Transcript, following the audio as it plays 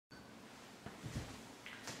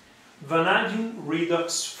Vanadium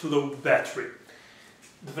Redox flow battery.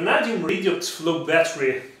 The vanadium redox flow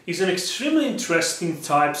battery is an extremely interesting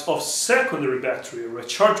type of secondary battery,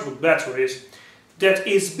 rechargeable batteries, that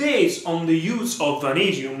is based on the use of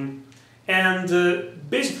vanadium and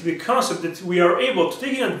basically the concept that we are able to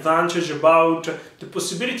take advantage about the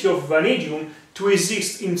possibility of vanadium to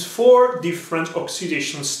exist in 4 different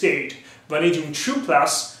oxidation states: vanadium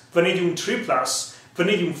 2+, vanadium 3+,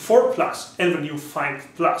 vanadium 4+, and vanadium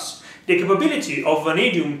 5+. The capability of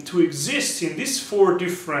vanadium to exist in these 4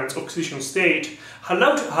 different oxidation states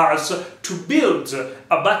allowed us to build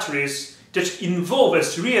batteries that involve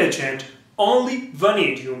as reagent only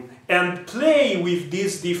vanadium and play with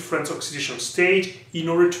these different oxidation states in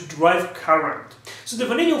order to drive current. So the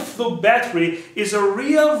vanadium flow battery is a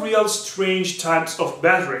real strange type of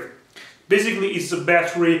battery. Basically, it's a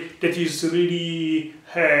battery that is really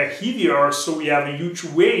heavier, so we have a huge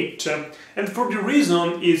weight, and for the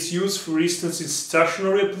reason it's used, for instance, in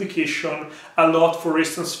stationary application a lot, for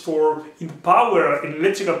instance, in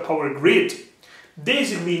electrical power grid.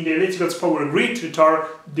 Basically, in the electrical power grid, that are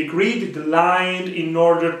the grid designed in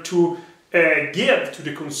order to give to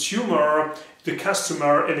the consumer, the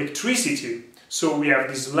customer, electricity. So we have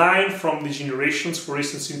this line from the generations, for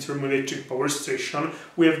instance, in thermoelectric power station,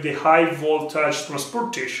 we have the high voltage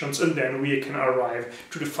transportations, and then we can arrive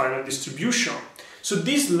to the final distribution. So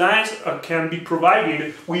these lines can be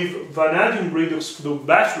provided with vanadium redox flow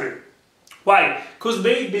battery. Why? Because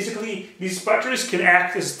basically these batteries can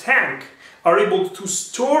act as tank, are able to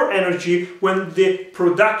store energy when the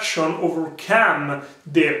production overcomes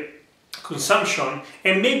the consumption,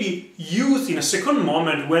 and maybe used in a second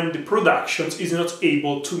moment when the production is not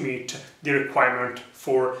able to meet the requirement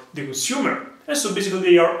for the consumer. And so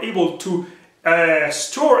basically they are able to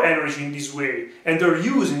store energy in this way, and they're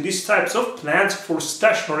using these types of plants for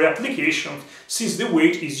stationary applications since the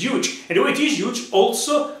weight is huge. And the weight is huge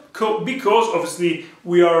also because obviously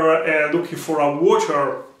we are looking for a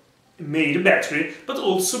water-made battery, but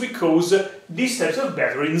also because these types of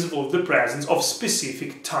batteries involve the presence of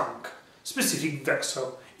specific tank, specific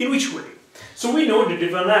vessel. In which way? So we know that the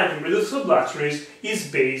vanadium redox batteries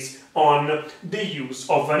is based on the use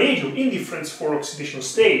of vanadium in different 4 oxidation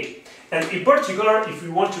states. And in particular, if we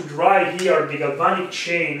want to drive here the galvanic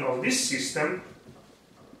chain of this system,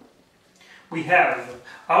 we have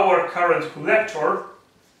our current collector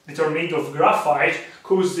that are made of graphite,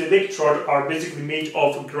 because the electrodes are basically made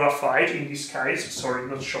of graphite in this case, sorry,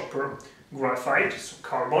 not copper, graphite, so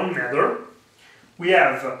carbon matter. We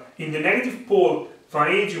have in the negative pole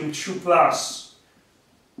vanadium 2+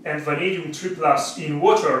 and vanadium 3+ in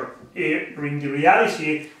water. In the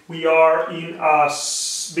reality, we are in a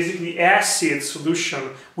basically acid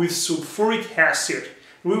solution with sulfuric acid.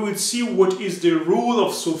 We will see what is the role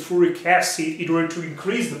of sulfuric acid in order to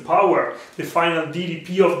increase the power, the final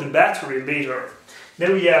DDP of the battery later.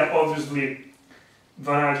 Then we have obviously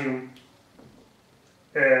vanadium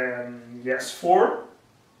 4,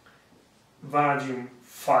 vanadium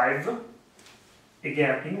 5,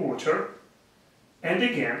 again in water, and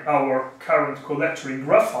again our current collector in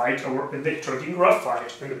graphite, our electrode in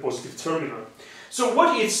graphite, and the positive terminal. So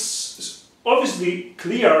what is obviously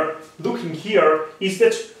clear looking here is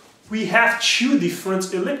that we have 2 different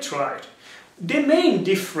electrolytes. The main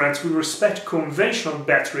difference with respect to conventional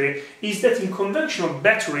battery is that in conventional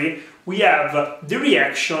battery we have the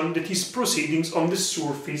reaction that is proceeding on the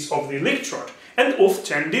surface of the electrode, and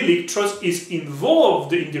often the electrode is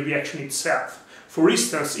involved in the reaction itself. For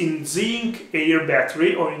instance, in zinc-air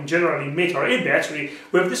battery, or in general in metal-air battery,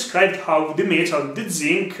 we have described how the metal, the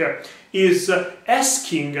zinc, is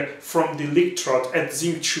asking from the electrode at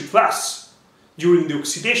zinc 2+ during the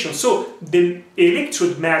oxidation. So the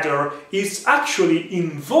electrode matter is actually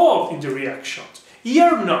involved in the reaction.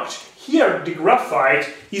 Here not. Here the graphite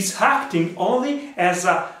is acting only as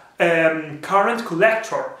a current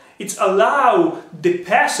collector. It allows the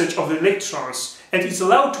passage of the electrons, and it's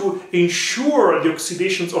allowed to ensure the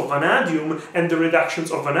oxidations of vanadium and the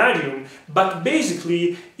reductions of vanadium, but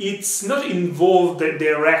basically it's not involved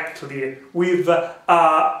directly with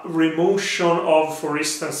a remotion of, for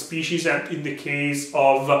instance, species, and in the case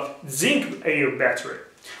of zinc-air battery.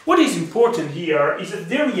 What is important here is that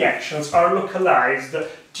the reactions are localized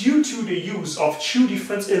due to the use of 2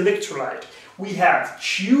 different electrolytes. We have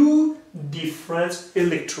 2 different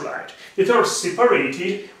electrolytes that are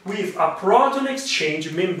separated with a proton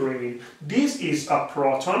exchange membrane. This is a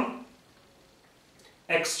proton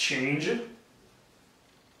exchange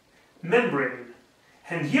membrane.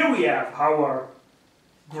 And here we have our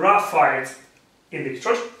graphite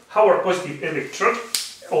electrode, our positive electrode,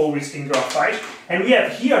 always in graphite, And we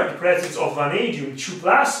have here the presence of vanadium 2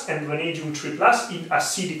 plus and vanadium 3 plus in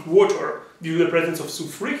acidic water due to the presence of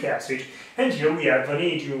sulfuric acid. And here we have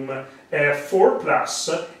vanadium 4 plus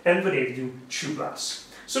and vanadium 2 plus.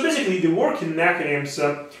 So basically the working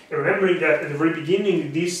mechanism, remembering that at the very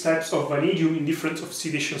beginning these types of vanadium in different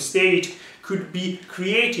oxidation state could be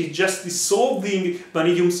created just dissolving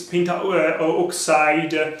vanadium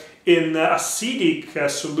pentaoxide in acidic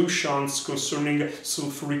solutions concerning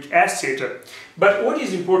sulfuric acid. But what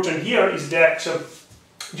is important here is that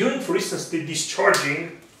during, for instance, the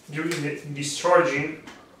discharging,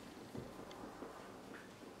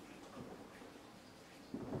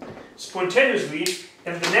 spontaneously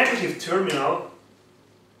in the negative terminal,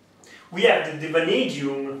 we have the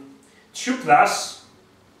vanadium 2 plus,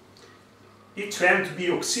 it tends to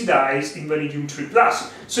be oxidized in vanadium 3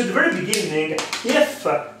 plus. So at the very beginning, if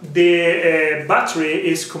the battery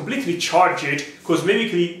is completely charged, because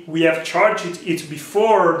basically we have charged it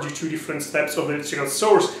before due to different steps of the electrical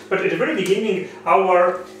source, but at the very beginning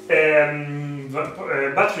our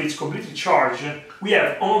battery is completely charged, we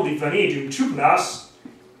have only vanadium 2 plus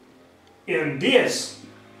in this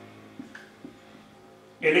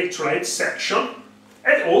electrolyte section,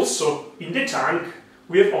 and also in the tank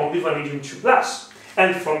we have only vanadium 2 plus.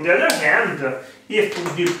 And from the other hand, if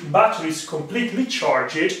the battery is completely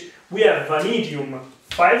charged, we have vanadium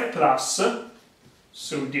 5 plus,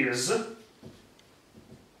 so this,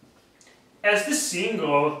 as the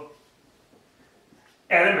single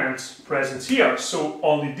element present here, so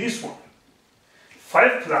only this one.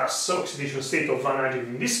 5 plus oxidation state of vanadium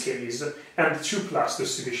in this case, and 2 plus the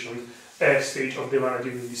oxidation state of the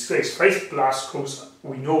vanadium in this case. 5 plus because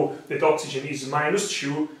we know that oxygen is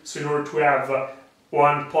 -2, so in order to have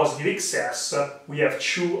one positive excess, we have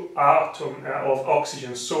 2 atoms of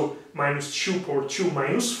oxygen, so -2 or 2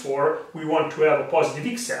 -4, we want to have a positive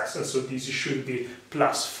excess, and so this should be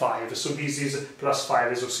 +5. So this is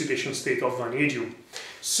 +5 as oxidation state of vanadium.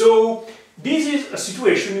 So this is a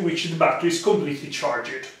situation in which the battery is completely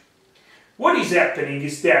charged. What is happening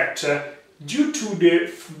is that due to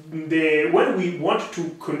when we want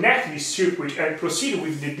to connect this circuit and proceed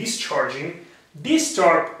with the discharging, this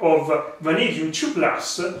type of vanadium 2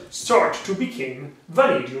 plus start to become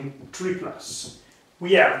vanadium 3 plus.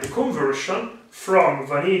 We have the conversion from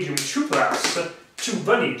vanadium 2 plus to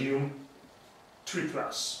vanadium 3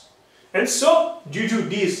 plus. And so, due to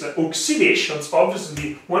these oxidations,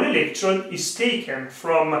 obviously one electron is taken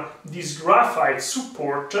from this graphite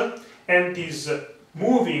support and is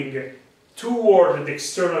moving toward the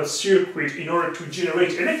external circuit in order to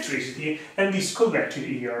generate electricity, and is collected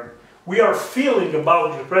here. We are feeling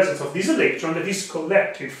about the presence of this electron that is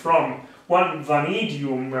collected from one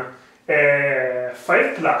vanadium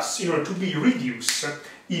 5 plus in order to be reduced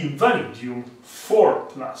in vanadium 4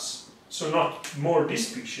 plus. So not more this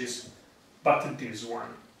species, but this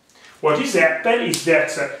one. What is happening is that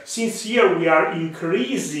since here we are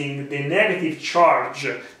increasing the negative charge,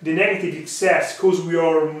 the negative excess, because we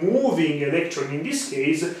are moving electron in this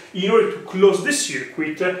case, in order to close the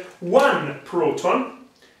circuit, one proton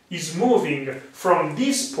is moving from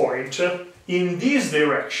this point in these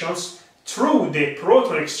directions through the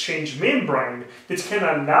proton exchange membrane that can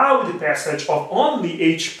allow the passage of only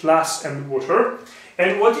H plus and water.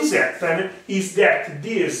 And what is happening is that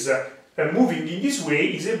this moving in this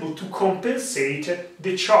way is able to compensate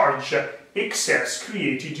the charge excess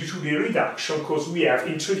created due to the reduction because we have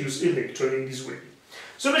introduced electron in this way.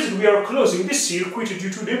 So basically we are closing the circuit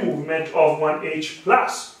due to the movement of one H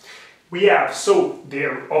plus. We have so the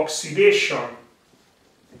oxidation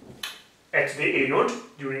at the anode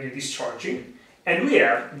during the discharging, and we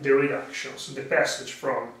have the reduction, so the passage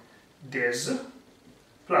from this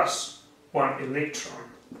plus one electron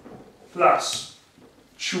plus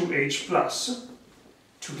 2H plus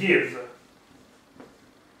to give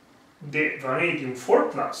the vanadium 4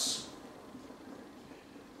 plus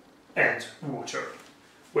and water.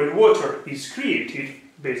 When water is created,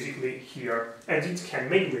 basically here, and it can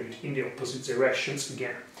migrate in the opposite directions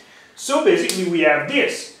again. So basically we have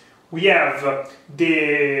this. We have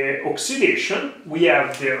the oxidation, we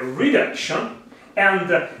have the reduction,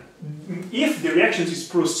 and if the reaction is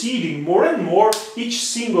proceeding more and more, each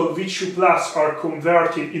single V2 plus are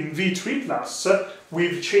converted in V3 plus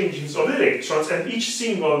with changes of electrons, and each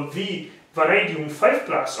single vanadium 5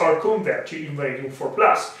 plus are converted in vanadium 4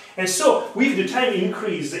 plus. And so, with the time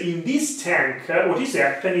increase in this tank, what is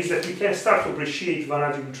happening is that we can start to appreciate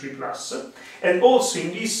vanadium 3 plus, and also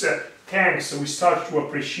in this tanks we start to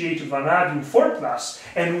appreciate vanadium 4+,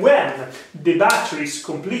 and when the battery is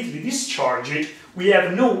completely discharged, we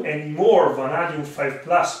have no anymore vanadium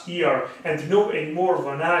 5+ here and no anymore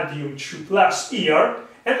vanadium 2+ here,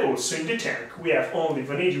 and also in the tank we have only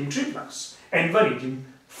vanadium 3+ and vanadium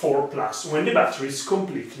 4+ when the battery is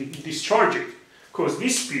completely discharged, because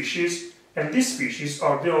this species and this species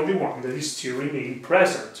are the only one that is still remain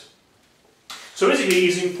present. So basically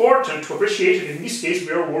it's important to appreciate that in this case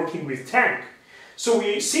we are working with tank. So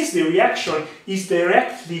since the reaction is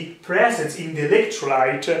directly present in the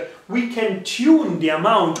electrolyte, we can tune the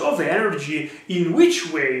amount of energy in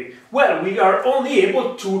which way? Well, we are only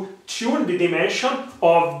able to tune the dimension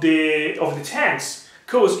of the tanks.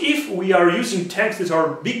 Because if we are using tanks that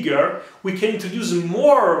are bigger, we can introduce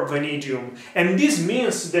more vanadium, and this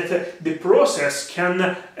means that the process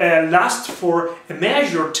can last for a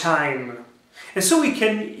measured time. And so we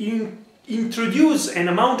can introduce an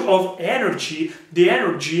amount of energy, the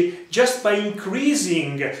energy, just by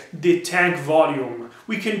increasing the tank volume.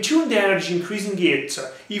 We can tune the energy, increasing it.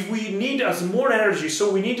 If we need more energy,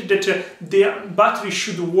 so we need that the battery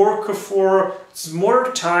should work for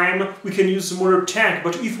smaller time, we can use smaller tank.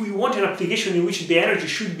 But if we want an application in which the energy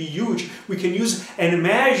should be huge, we can use a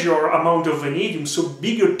measured amount of vanadium, so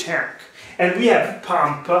bigger tank. And we have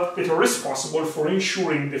pumps that are responsible for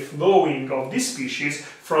ensuring the flowing of this species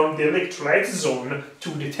from the electrolyte zone to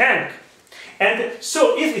the tank. And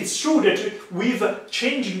so if it's true that with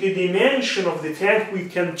changing the dimension of the tank we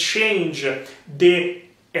can change the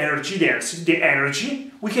energy density, the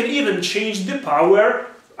energy, we can even change the power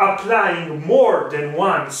applying more than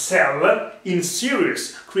one cell in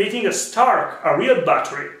series, creating a real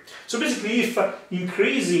battery. So basically, if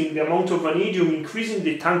increasing the amount of vanadium, increasing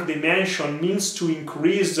the tank dimension means to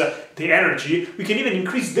increase the energy, we can even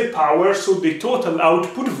increase the power, so the total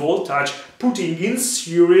output voltage, putting in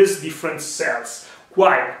series different cells.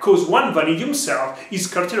 Why? Because one vanadium cell is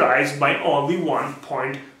characterized by only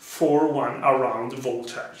 1.41 around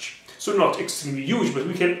voltage. So not extremely huge, but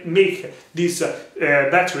we can make this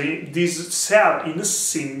battery, this cell in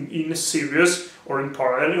series or in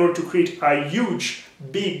parallel in order to create a huge,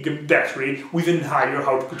 big battery with a higher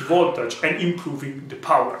output voltage and improving the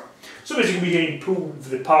power. So basically we can improve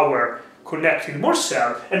the power connecting more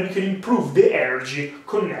cells, and we can improve the energy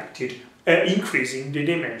connected, increasing the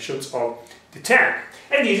dimensions of the tank.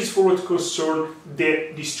 And this is for what concerns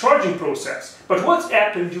the discharging process. But what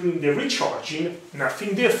happened during the recharging?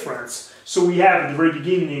 Nothing different. So we have at the very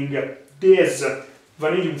beginning this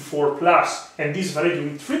vanadium 4+ and this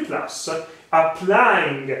vanadium 3+,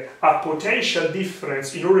 applying a potential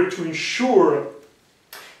difference in order to ensure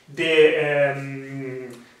the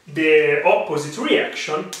opposite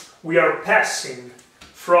reaction. We are passing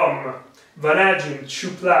from vanadium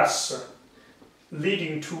 2+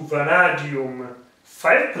 leading to vanadium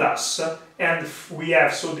 5+, and we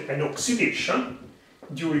have an oxidation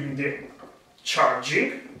during the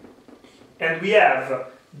charging, and we have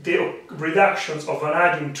the reductions of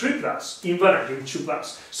vanadium 3+ in vanadium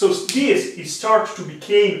 2+. So this is start to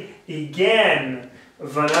become again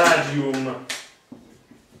vanadium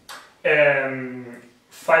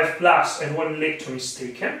 5+ and one electron is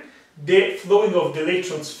taken. The flowing of the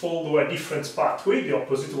electrons follow a different pathway, the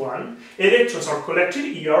opposite one. Electrons are collected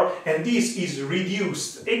here, and this is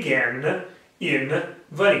reduced again in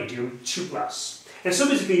vanadium 2+. And so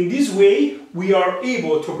basically in this way we are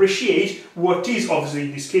able to appreciate what is, obviously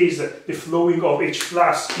in this case, the flowing of H+, it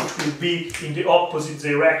will be in the opposite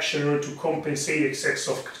direction in order to compensate excess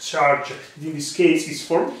of charge. In this case is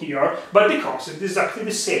formed here, but the concept is exactly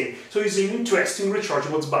the same. So it's an interesting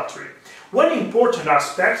rechargeable battery. One important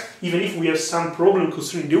aspect, even if we have some problem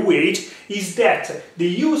concerning the weight, is that the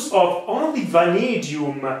use of only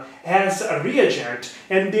vanadium as a reagent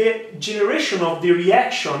and the generation of the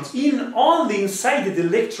reactions only inside the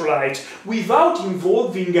electrolyte without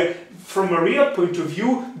involving, from a real point of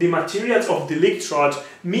view, the materials of the electrode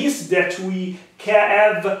means that we can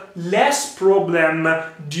have less problem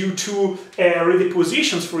due to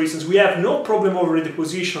redepositions, for instance. We have no problem of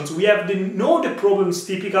redepositions. We have no problems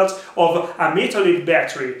typical of a metal-lead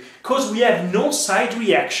battery, because we have no side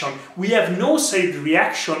reaction. We have no side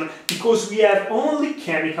reaction because we have only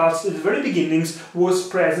chemicals at the very beginnings was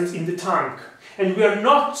present in the tank, and we are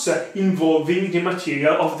not involving the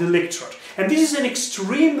material of the electrode. And this is an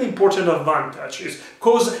extremely important advantage,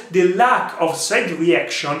 because the lack of side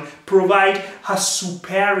reaction provides a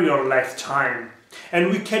superior lifetime. And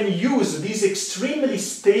we can use this extremely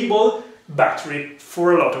stable battery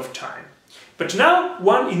for a lot of time. But now,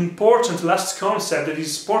 one important last concept that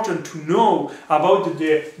is important to know about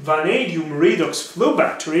the vanadium redox flow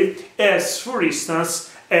battery is, for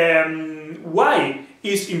instance, why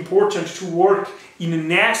is important to work in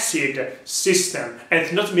an acid system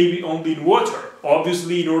and not maybe only in water?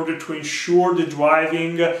 Obviously, in order to ensure the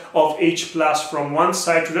driving of H plus from one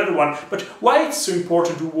side to the other one, but why it's so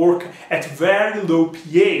important to work at very low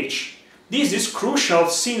pH? This is crucial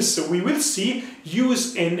since we will see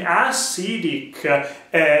use an acidic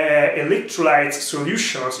electrolyte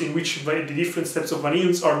solutions in which the different steps of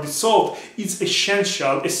vanadiums are dissolved is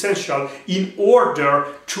essential in order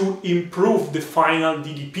to improve the final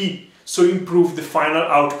DDP. So improve the final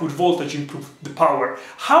output voltage, improve the power.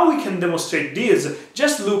 How we can demonstrate this?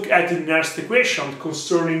 Just look at the next equation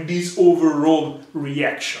concerning this overall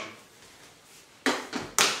reaction.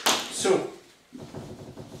 So,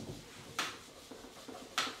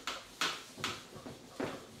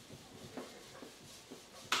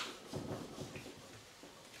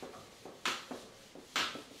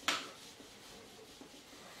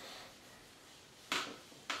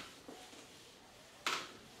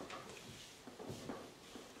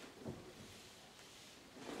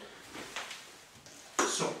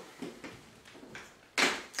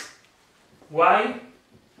 why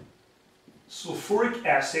sulfuric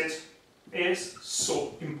acid is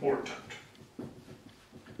so important?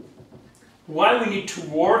 Why we need to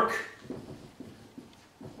work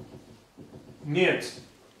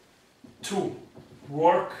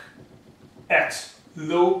at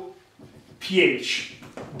low pH?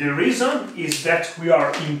 The reason is that we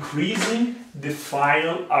are increasing the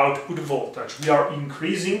final output voltage. We are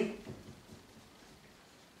increasing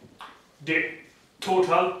the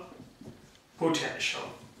total potential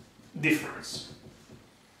difference.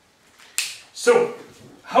 So,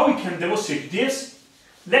 how we can demonstrate this?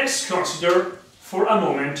 Let's consider for a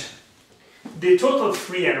moment the total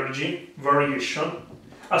free energy variation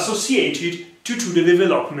associated to the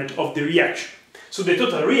development of the reaction. So the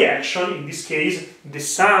total reaction, in this case, the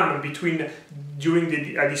sum between, during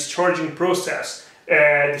the discharging process,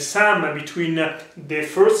 the sum between the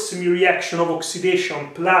first semi-reaction of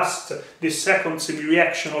oxidation plus the second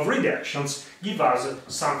semi-reaction of reductions give us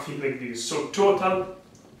something like this. So total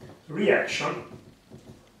reaction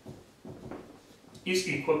is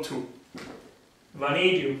equal to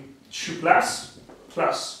vanadium 2 plus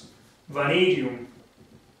vanadium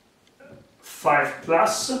 5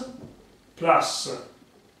 plus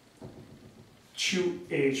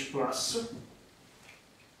 2H plus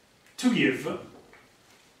to give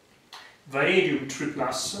vanadium 3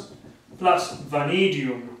 plus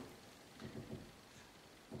vanadium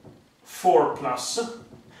 4 plus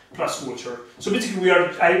water. So basically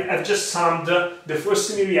I've just summed the first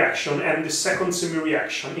semi-reaction and the second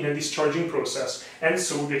semi-reaction in a discharging process, and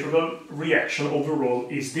so the total reaction overall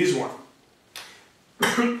is this one.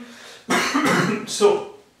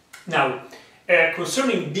 So now,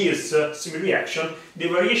 concerning this semi-reaction, the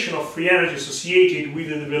variation of free energy associated with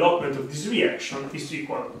the development of this reaction is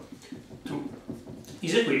equal to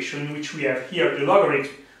this equation, in which we have here the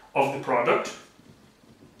logarithm of the product,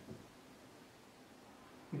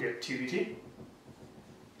 the activity,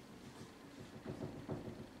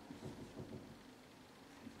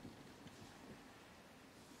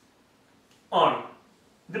 on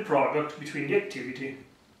the product between the activity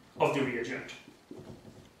of the reagent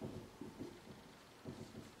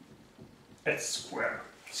at square,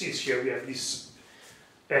 since here we have this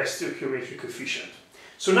stoichiometric coefficient.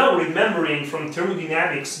 So now, remembering from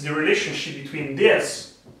thermodynamics the relationship between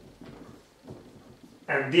this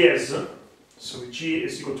and this, so G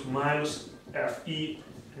is equal to minus Fe,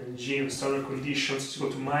 and G in standard conditions is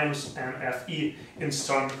equal to minus MFE in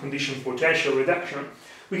standard condition potential reduction,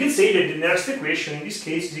 we can say that the next equation in this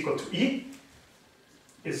case is equal to E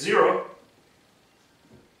is 0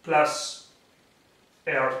 plus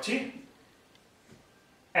RT,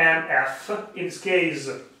 and F, in this case,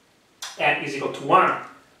 N is equal to 1,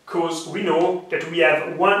 because we know that we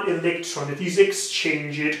have one electron that is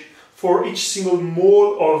exchanged for each single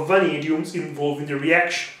mole of vanadium involved in the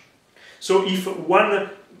reaction. So if 1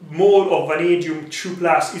 mole of vanadium 2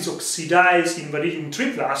 plus is oxidized in vanadium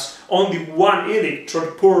 3 plus, only 1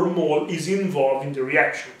 electron per mole is involved in the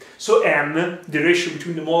reaction. So N, the ratio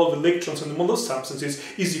between the mole of electrons and the mole of substances,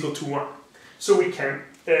 is equal to 1. So we can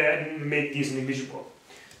make this negligible.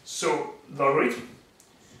 So logarithm,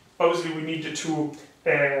 obviously we need to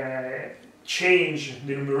change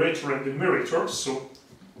the numerator and the numerator, so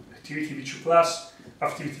activity V2 plus,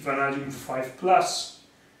 activity vanadium 5 plus,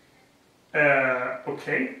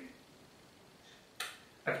 okay,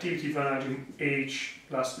 activity vanadium H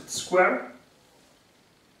plus its square,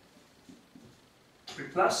 3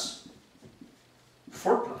 plus,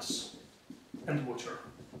 4 plus, and water.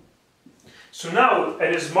 So now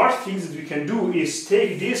a smart thing that we can do is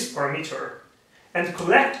take this parameter and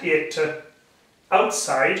collect it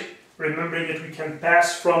outside, remembering that we can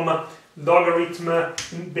pass from logarithm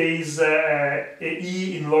base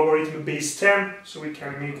e in logarithm base 10, so we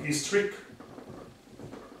can make this trick.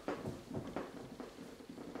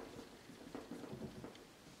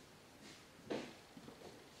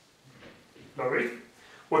 Logarithm.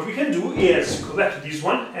 What we can do is collect this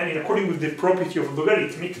one and, in according with the property of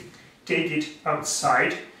logarithmic, take it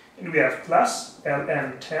outside, and we have plus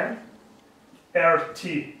ln 10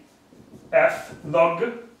 RTF log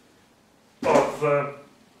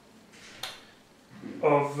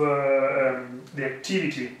of the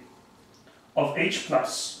activity of H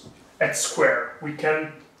plus at square. We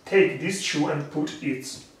can take these two and put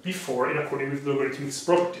it before in according with logarithmic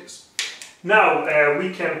properties. Now we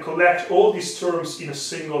can collect all these terms in a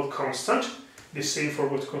single constant, the same for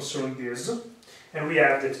what concerns this, and we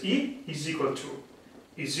have that E is equal to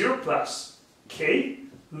E0 plus K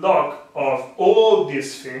log of all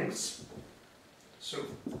these things, so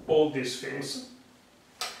all these things,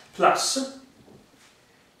 plus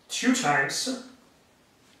 2 times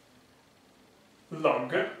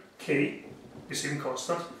log K, the same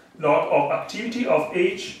constant, log of activity of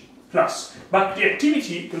H plus. But the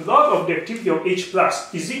activity, the log of the activity of H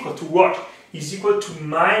plus is equal to what? Is equal to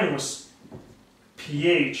minus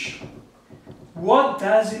pH. What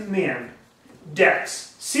does it mean? That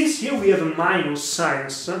since here we have a minus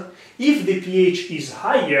signs, if the pH is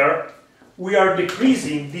higher, we are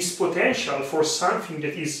decreasing this potential for something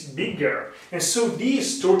that is bigger, and so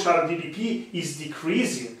this total DDP is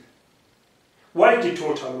decreasing. Why the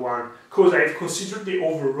total one? Because I have considered the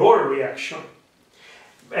overall reaction.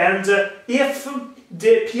 And if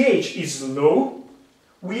the pH is low,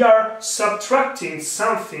 we are subtracting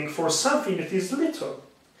something for something that is little.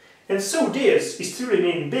 And so this is to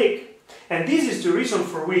remain big. And this is the reason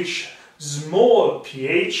for which small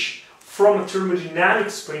pH, from a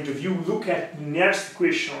thermodynamics point of view, look at the next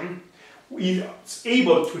equation, is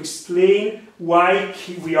able to explain why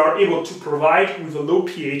we are able to provide with a low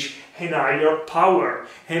pH and higher power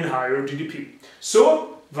and higher DDP.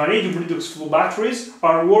 So vanadium redox flow batteries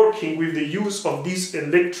are working with the use of this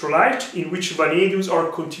electrolyte, in which vanadiums are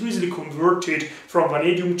continuously converted from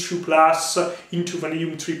vanadium 2 plus into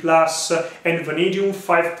vanadium 3 plus and vanadium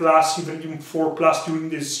 5 plus and vanadium 4 plus during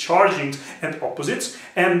discharging and opposites.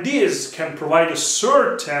 And this can provide a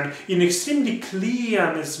certain, in extremely clean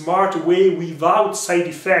and smart way, without side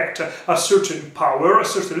effect, a certain power, a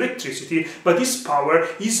certain electricity, but this power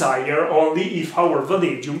is higher only if our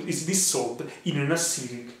vanadium is dissolved in an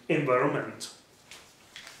acidic environment.